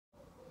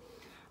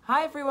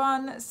Hi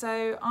everyone,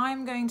 so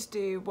I'm going to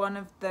do one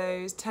of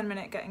those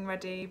 10-minute getting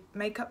ready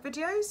makeup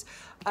videos.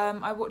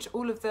 I watch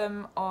all of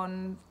them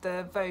on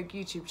the Vogue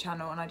YouTube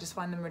channel and I just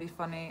find them really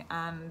funny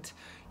and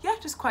yeah,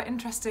 just quite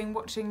interesting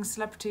watching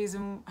celebrities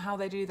and how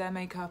they do their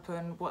makeup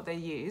and what they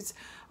use.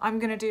 I'm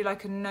going to do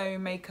like a no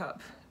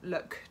makeup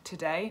look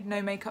today,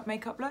 no makeup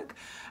look,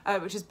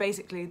 which is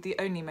basically the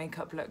only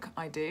makeup look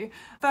I do.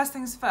 First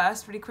things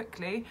first, really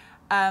quickly,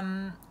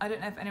 I don't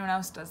know if anyone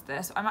else does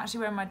this. I'm actually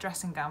wearing my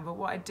dressing gown, but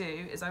what I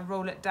do is I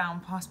roll it down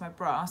past my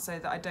bra so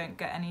that I don't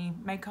get any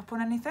makeup on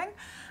anything.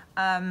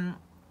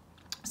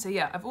 So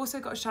yeah, I've also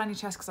got a shiny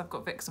chest because I've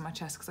got Vicks on my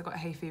chest because I've got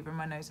hay fever and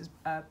my nose is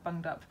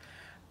bunged up.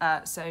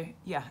 So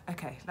yeah,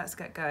 okay, let's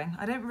get going.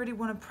 I don't really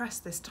want to press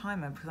this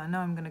timer because I know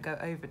I'm going to go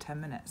over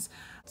 10 minutes.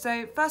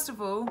 So first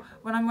of all,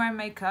 when I'm wearing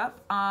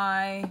makeup,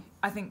 I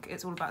think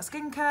it's all about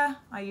skincare.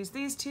 I use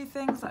these two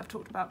things that I've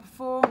talked about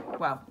before.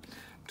 Well,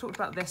 I've talked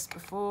about this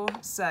before.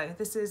 So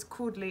this is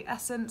Caudalie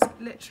Essence,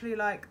 literally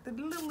like the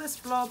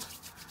littlest blob.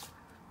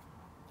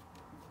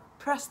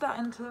 Press that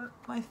into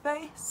my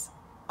face.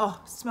 Oh,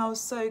 smells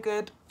so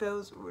good.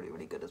 Feels really,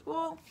 really good as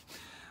well.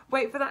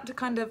 Wait for that to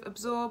kind of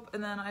absorb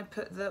and then I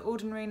put the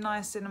Ordinary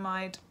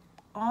Niacinamide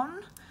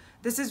on.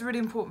 This is really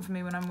important for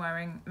me when I'm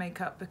wearing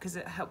makeup because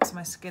it helps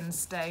my skin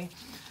stay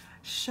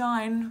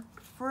shine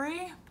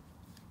free.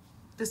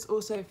 This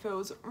also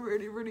feels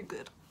really, really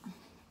good.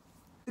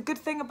 The good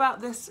thing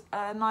about this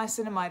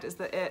niacinamide is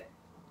that it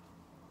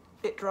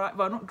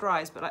not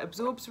dries, but like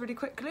absorbs really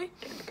quickly.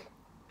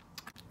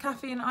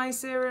 Caffeine eye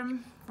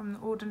serum from the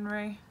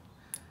Ordinary.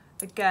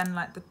 Again,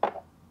 like the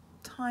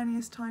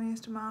tiniest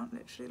amount,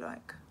 literally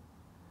like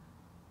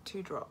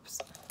 2 drops.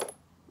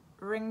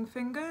 Ring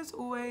fingers,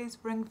 always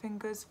ring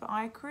fingers for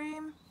eye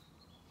cream.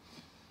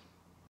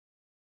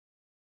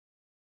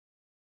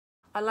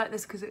 I like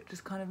this because it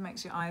just kind of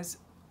makes your eyes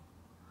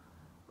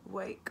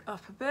wake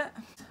up a bit.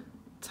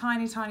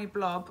 Tiny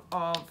blob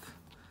of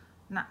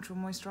natural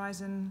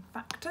moisturising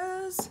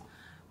factors.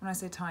 When I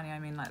say tiny, I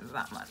mean like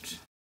that much.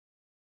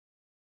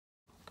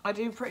 I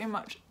do pretty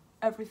much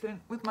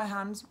everything with my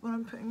hands when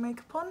I'm putting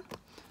makeup on.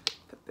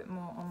 Put a bit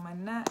more on my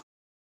neck.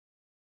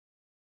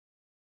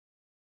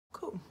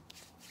 Cool.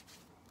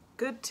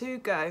 Good to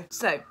go.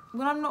 So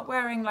when I'm not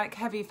wearing like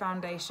heavy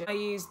foundation, I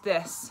use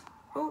this.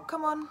 Oh,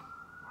 come on.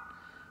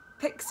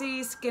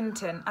 Pixie Skin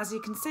Tint. As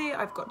you can see,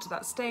 I've got to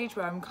that stage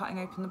where I'm cutting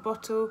open the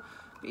bottle,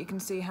 but you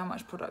can see how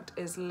much product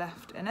is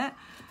left in it.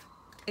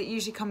 It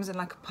usually comes in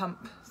like a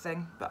pump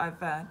thing, but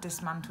I've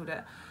dismantled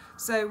it.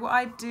 So what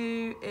I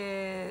do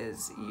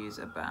is use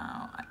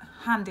about,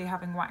 handy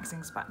having waxing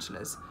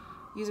spatulas,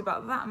 use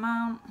about that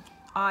amount.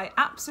 I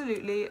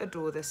absolutely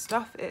adore this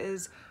stuff. It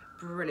is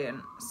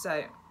brilliant.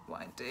 So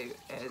what I do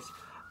is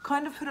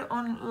kind of put it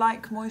on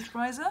like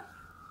moisturiser.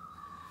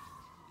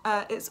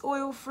 It's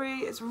oil free,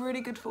 it's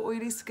really good for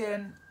oily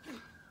skin.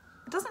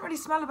 It doesn't really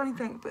smell of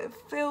anything, but it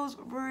feels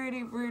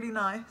really, really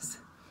nice.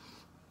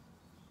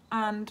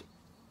 And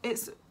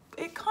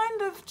it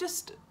kind of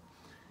just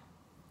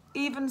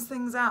evens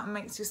things out and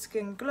makes your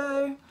skin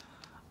glow.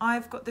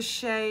 I've got the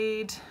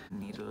shade,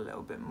 need a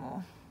little bit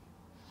more.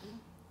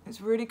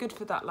 It's really good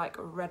for that like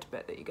red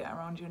bit that you get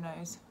around your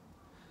nose.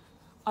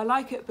 I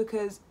like it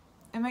because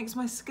it makes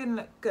my skin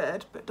look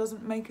good, but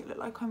doesn't make it look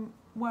like I'm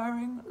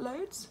wearing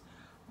loads.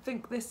 I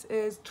think this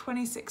is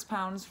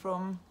 £26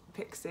 from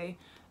Pixie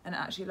and it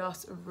actually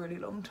lasts a really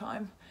long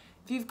time.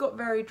 If you've got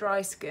very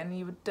dry skin,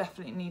 you would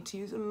definitely need to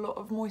use a lot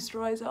of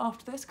moisturiser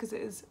after this because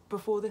it is,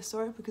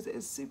 because it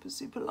is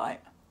super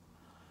light.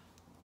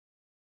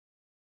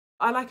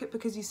 I like it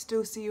because you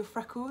still see your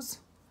freckles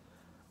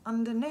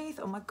underneath.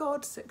 Oh my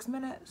God, 6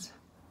 minutes.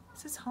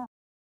 This is hot.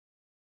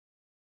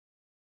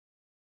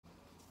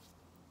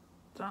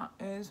 That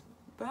is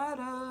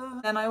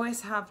better. Then I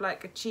always have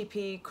like a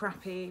cheapy,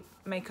 crappy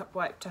makeup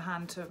wipe to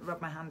hand to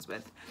rub my hands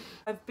with.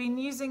 I've been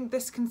using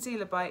this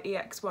concealer by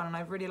EX1 and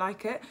I really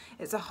like it.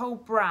 It's a whole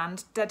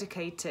brand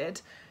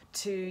dedicated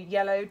to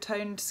yellow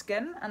toned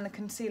skin and the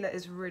concealer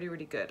is really,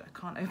 really good. I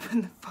can't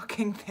open the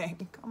fucking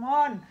thing, come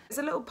on. It's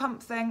a little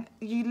pump thing.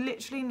 You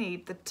literally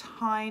need the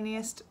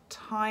tiniest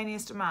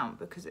amount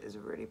because it is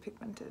really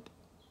pigmented.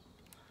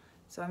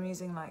 So I'm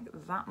using like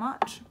that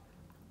much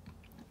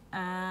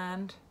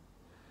and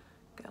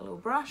get a little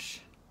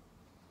brush.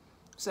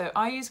 So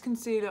I use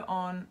concealer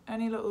on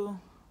any little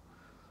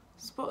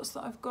spots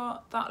that I've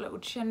got, that little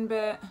chin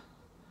bit,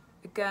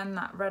 again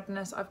that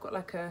redness. I've got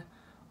like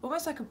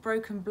almost like a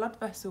broken blood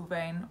vessel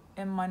vein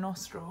in my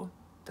nostril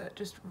that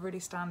just really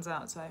stands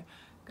out. So I'm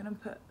gonna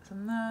put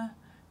some there,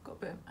 got a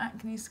bit of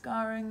acne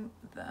scarring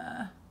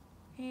there,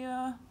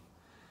 here,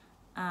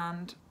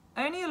 and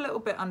only a little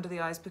bit under the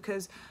eyes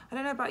because I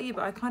don't know about you,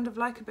 but I kind of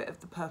like a bit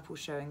of the purple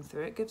showing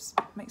through. It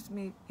makes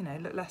me, you know,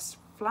 look less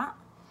flat.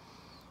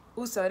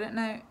 Also, I don't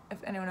know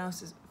if anyone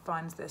else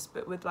finds this,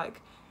 but with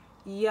like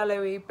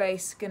yellowy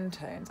base skin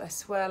tones, I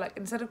swear, like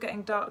instead of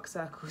getting dark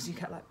circles, you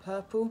get like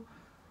purple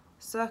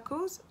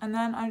circles. And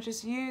then I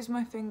just use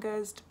my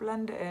fingers to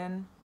blend it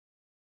in.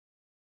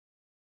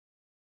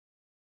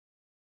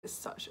 It's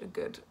such a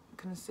good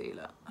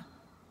concealer.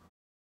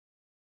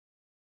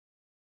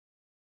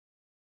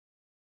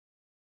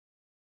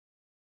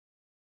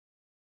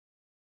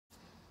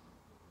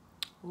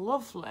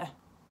 Lovely.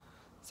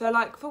 So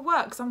like for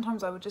work,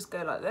 sometimes I would just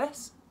go like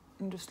this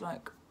and just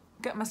like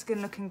get my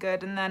skin looking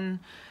good, and then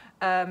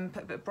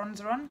put a bit of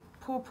bronzer on.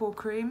 Pore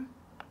cream.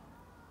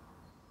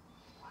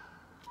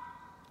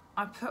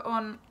 I put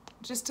on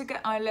just to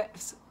get my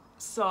lips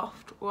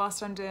soft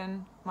whilst I'm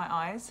doing my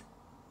eyes.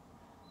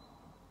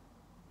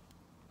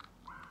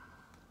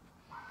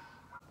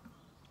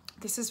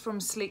 This is from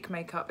Sleek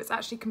Makeup. It's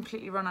actually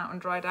completely run out and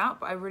dried out,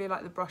 but I really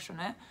like the brush on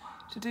it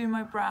to do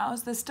my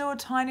brows. There's still a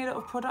tiny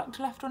little product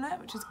left on it,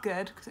 which is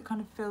good because it kind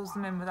of fills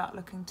them in without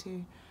looking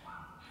too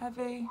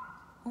heavy.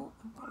 Oh,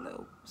 I've got a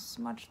little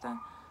smudge there.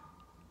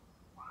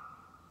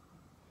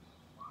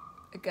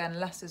 Again,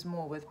 less is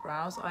more with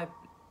brows. I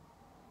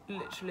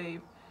literally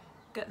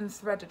get them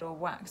threaded or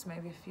waxed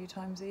maybe a few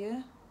times a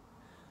year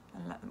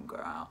and let them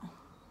grow out.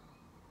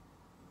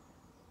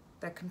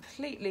 They're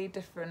completely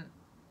different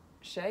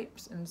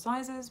shapes and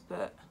sizes,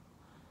 but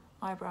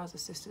eyebrows are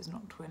sisters,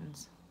 not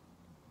twins.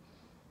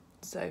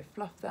 So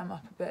fluff them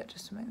up a bit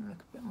just to make them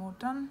look a bit more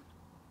done.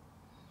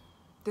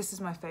 This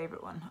is my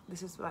favourite one.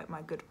 This is like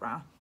my good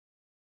brow.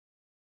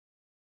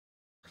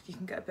 You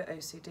can get a bit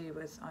OCD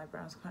with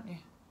eyebrows, can't you?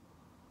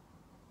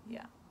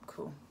 Yeah,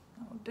 cool.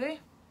 That will do.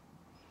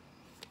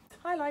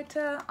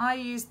 Highlighter. I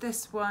use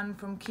this one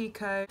from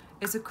Kiko.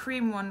 It's a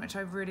cream one, which I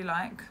really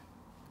like.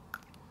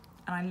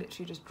 And I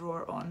literally just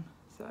draw it on.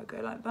 So I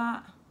go like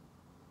that.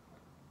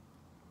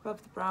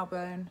 Above the brow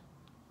bone.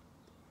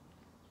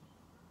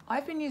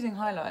 I've been using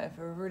highlighter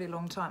for a really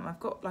long time.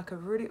 I've got like a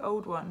really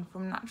old one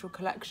from Natural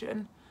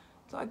Collection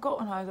that I got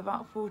when I was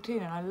about 14,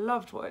 and I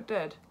loved what it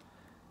did.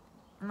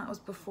 And that was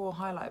before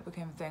highlighter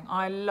became a thing.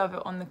 I love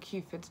it on the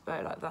Cupid's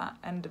bow like that,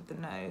 end of the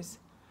nose.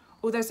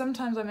 Although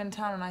sometimes I'm in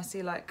town and I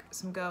see like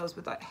some girls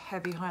with like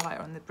heavy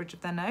highlighter on the bridge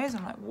of their nose.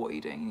 I'm like, what are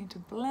you doing? You need to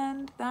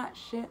blend that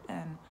shit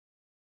in.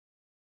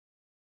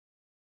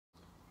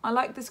 I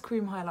like this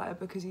cream highlighter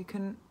because you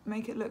can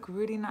make it look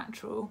really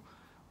natural,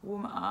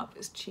 warm it up.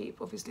 It's cheap,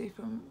 obviously,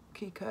 from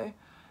Kiko.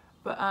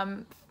 But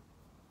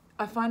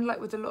I find like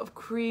with a lot of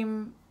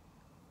cream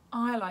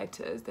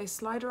highlighters, they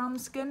slide around the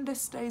skin.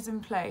 This stays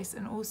in place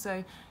and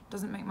also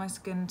doesn't make my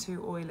skin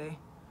too oily.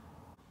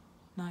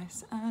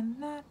 Nice and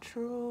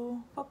natural.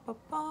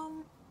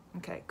 Ba-ba-bum.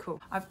 Okay,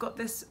 cool. I've got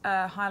this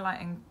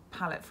highlighting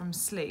palette from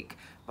Sleek,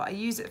 but I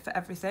use it for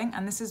everything.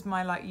 And this is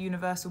my like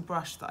universal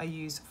brush that I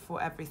use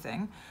for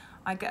everything.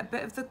 I get a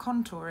bit of the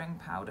contouring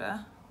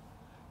powder.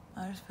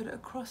 I just put it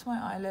across my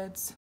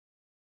eyelids.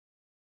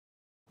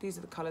 These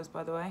are the colours,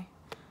 by the way.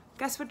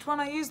 Guess which one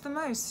I use the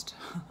most?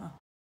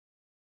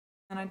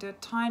 And I do a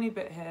tiny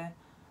bit here.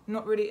 I'm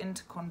not really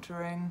into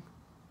contouring,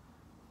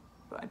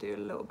 but I do a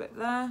little bit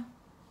there.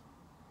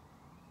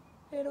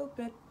 Little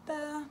bit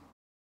there.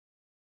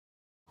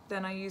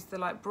 Then I use the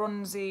like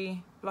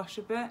bronzy blush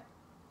a bit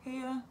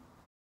here.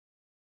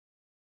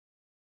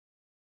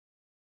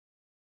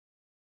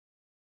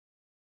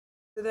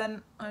 So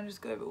then I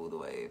just go all the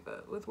way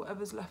over with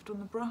whatever's left on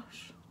the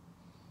brush.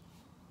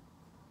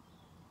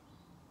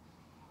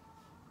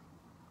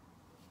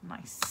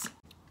 Nice.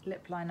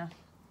 Lip liner.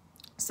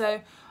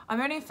 So I'm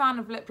only a fan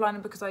of lip liner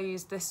because I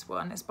use this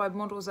one. It's by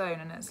Model Zone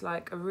and it's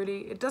like a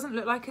really, it doesn't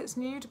look like it's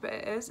nude, but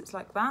it is. It's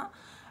like that.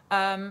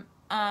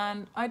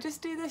 And I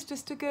just do this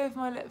just to give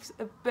my lips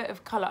a bit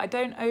of colour. I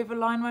don't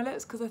overline my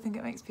lips because I think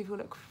it makes people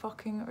look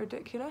fucking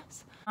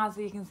ridiculous. As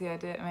you can see, I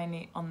do it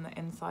mainly on the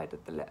inside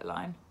of the lip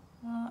line.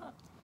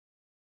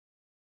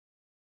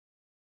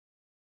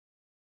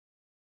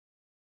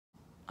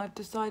 I've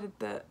decided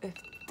that if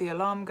the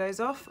alarm goes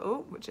off,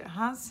 oh, which it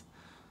has,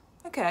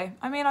 okay,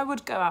 I mean, I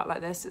would go out like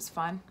this, it's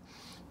fine.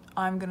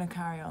 I'm gonna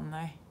carry on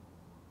though.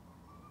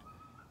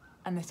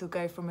 And this will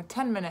go from a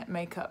 10-minute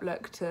makeup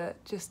look to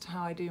just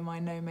how I do my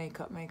no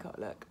makeup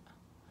look.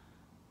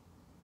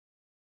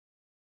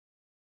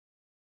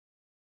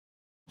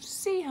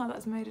 See how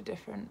that's made a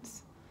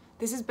difference.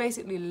 This is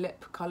basically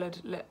lip coloured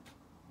lip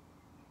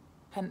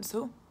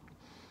pencil.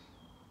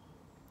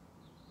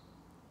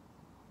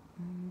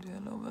 Do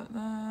a little bit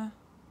there.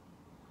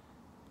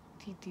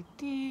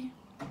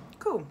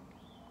 Cool.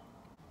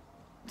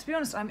 To be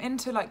honest, I'm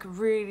into like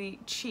really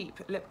cheap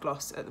lip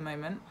gloss at the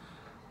moment.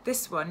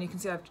 This one, you can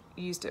see I've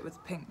used it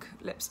with pink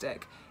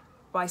lipstick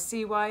by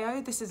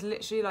CYO. This is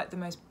literally like the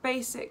most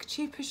basic,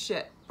 cheapest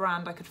shit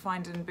brand I could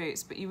find in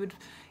Boots, but you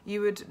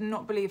would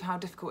not believe how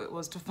difficult it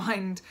was to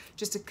find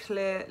just a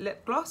clear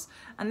lip gloss.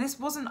 And this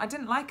wasn't, I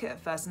didn't like it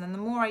at first, and then the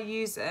more I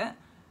use it,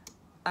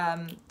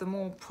 the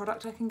more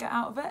product I can get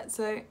out of it.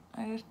 So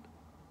I just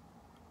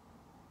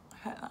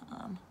hit that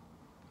on.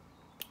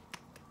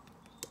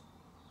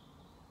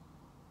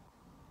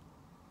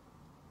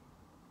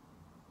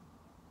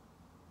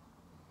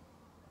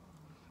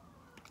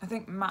 I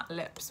think matte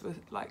lips were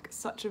like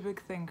such a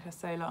big thing for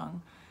so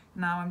long.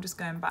 Now I'm just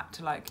going back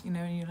to like, you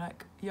know, when you're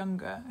like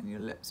younger and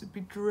your lips would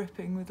be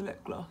dripping with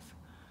lip gloss.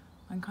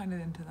 I'm kind of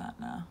into that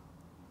now.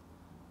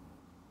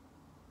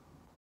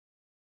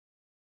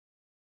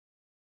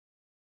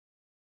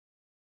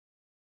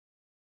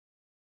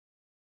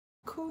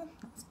 Cool,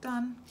 that's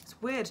done. It's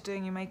weird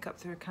doing your makeup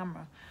through a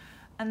camera.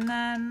 And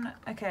then,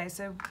 okay,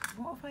 so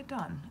what have I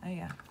done? Oh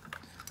yeah.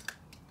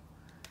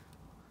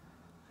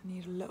 I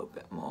need a little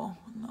bit more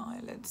on the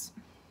eyelids.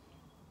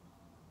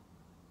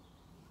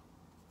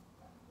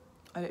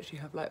 I literally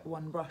have like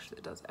one brush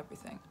that does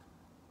everything.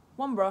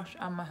 One brush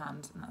and my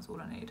hands, and that's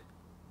all I need.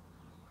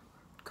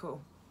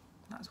 Cool,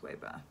 that's way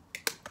better.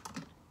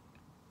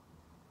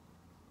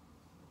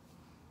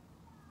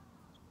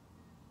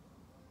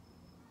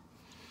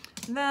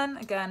 And then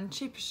again,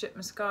 cheap as shit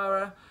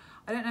mascara.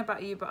 I don't know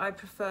about you, but I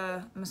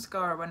prefer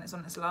mascara when it's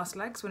on its last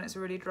legs, when it's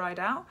really dried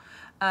out.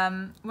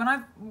 When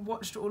I've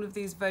watched all of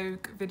these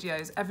Vogue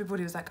videos,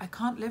 everybody was like, I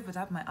can't live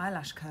without my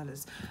eyelash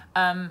curlers.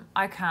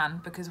 I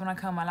can, because when I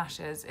curl my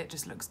lashes, it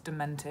just looks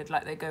demented,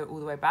 like they go all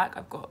the way back.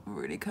 I've got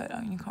really curly,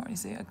 you can't really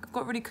see it. I've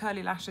got really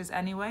curly lashes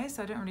anyway,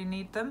 so I don't really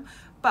need them.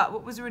 But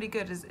what was really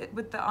good is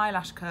with the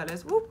eyelash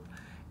curlers, whoop,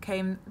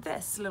 came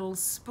this little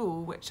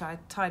spool, which I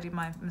tidied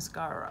my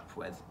mascara up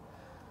with.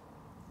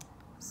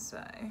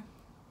 So.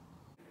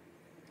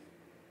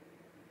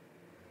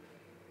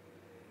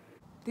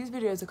 These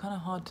videos are kind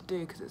of hard to do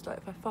because it's like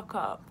if I fuck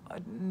up,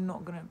 I'm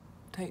not gonna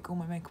take all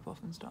my makeup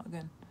off and start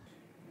again.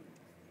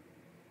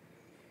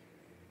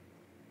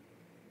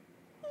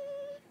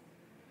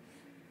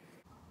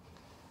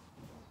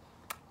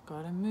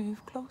 Gotta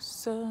move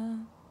closer.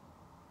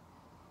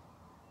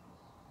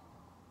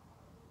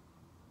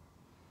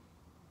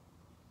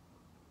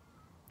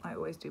 I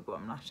always do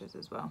bottom lashes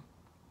as well.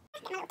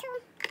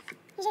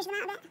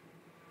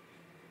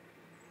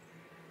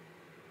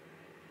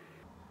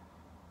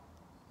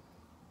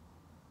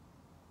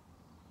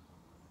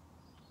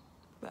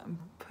 But I'm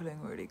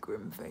pulling really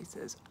grim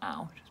faces.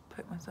 Ow, just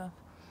poked myself.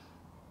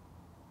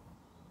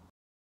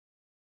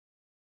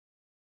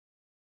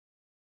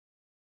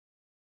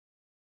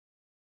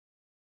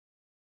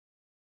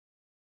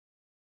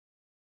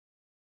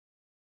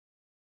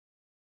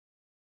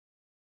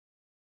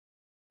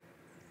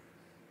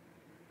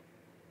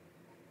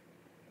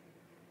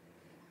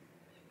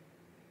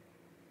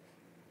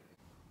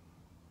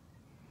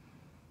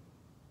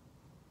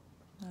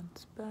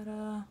 That's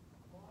better.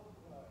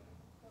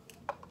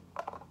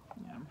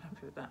 Yeah, I'm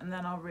happy with that. And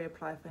then I'll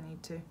reapply if I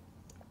need to.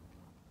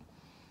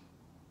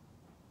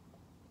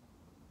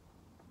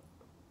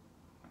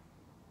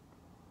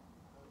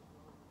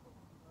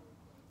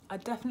 I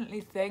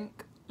definitely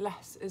think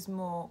less is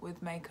more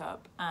with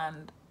makeup,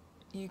 and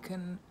you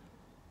can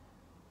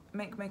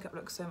make makeup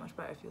look so much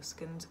better if your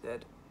skin's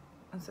good.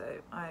 And so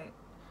I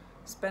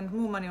spend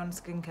more money on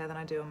skincare than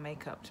I do on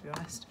makeup, to be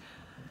honest.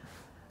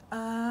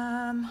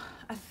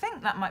 I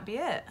think that might be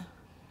it.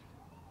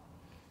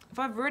 If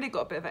I've really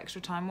got a bit of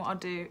extra time, what I'll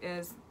do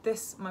is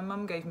this, my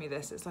mum gave me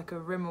this, it's like a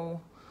Rimmel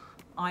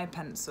eye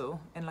pencil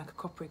in like a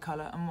coppery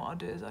colour, and what I'll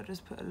do is I'll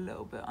just put a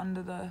little bit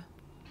under the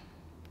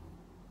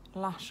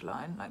lash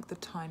line, like the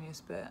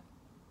tiniest bit.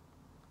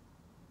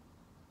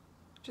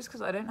 Just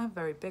because I don't have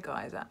very big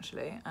eyes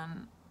actually,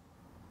 and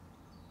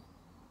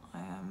I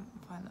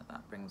find that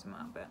that brings them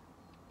out a bit.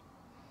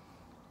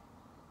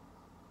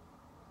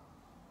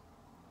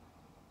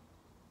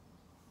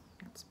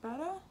 That's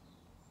better.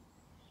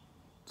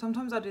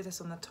 Sometimes I do this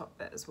on the top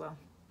bit as well.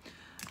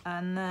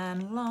 And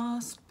then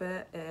last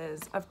bit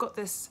is, I've got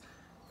this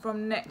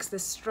from NYX,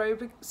 this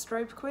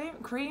strobe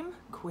cream.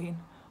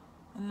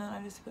 And then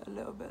I just put a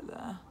little bit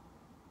there.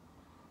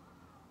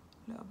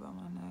 A little bit on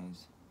my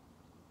nose.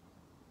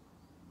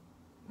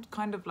 It's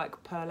kind of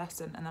like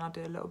pearlescent, and then I'll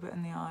do a little bit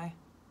in the eye.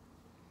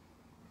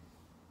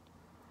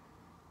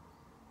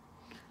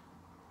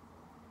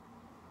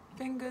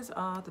 Fingers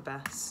are the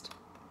best.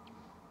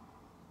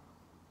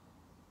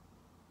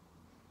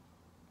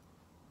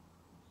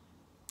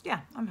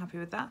 Yeah, I'm happy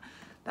with that.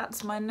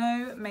 That's my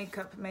no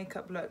makeup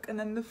look. And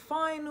then the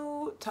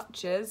final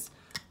touches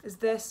is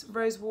this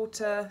rose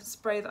water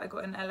spray that I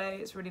got in LA.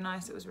 It's really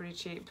nice, it was really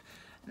cheap.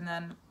 And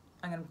then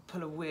I'm gonna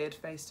pull a weird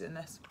face doing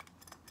this.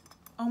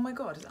 Oh my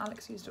God, has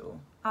Alex used it all?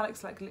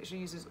 Alex like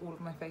literally uses all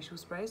of my facial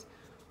sprays.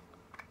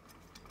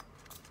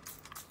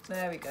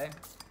 There we go.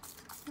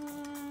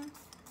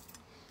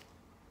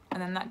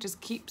 And then that just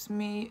keeps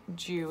me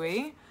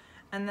dewy.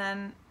 And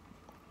then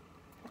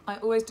I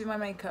always do my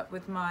makeup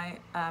with my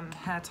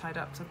hair tied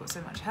up because I've got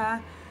so much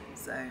hair.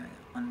 So I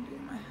undo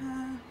my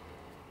hair.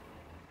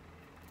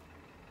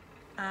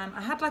 And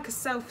I had like a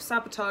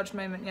self-sabotage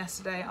moment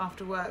yesterday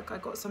after work. I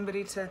got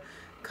somebody to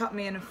cut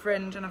me in a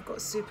fringe, and I've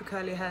got super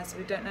curly hair, so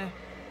we don't know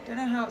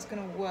how it's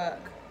gonna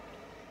work.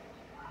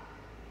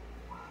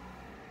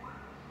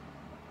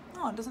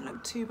 Oh, it doesn't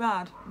look too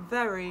bad.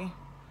 Very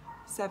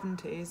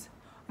 70s.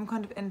 I'm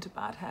kind of into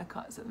bad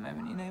haircuts at the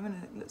moment, you know, when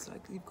it looks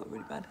like you've got a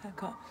really bad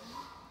haircut.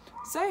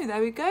 So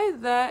there we go,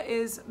 there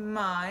is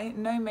my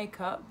no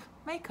makeup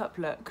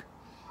look.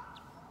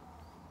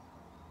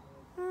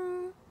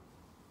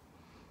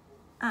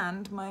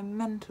 And my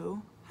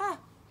mental hair.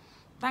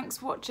 Thanks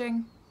for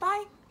watching,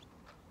 bye.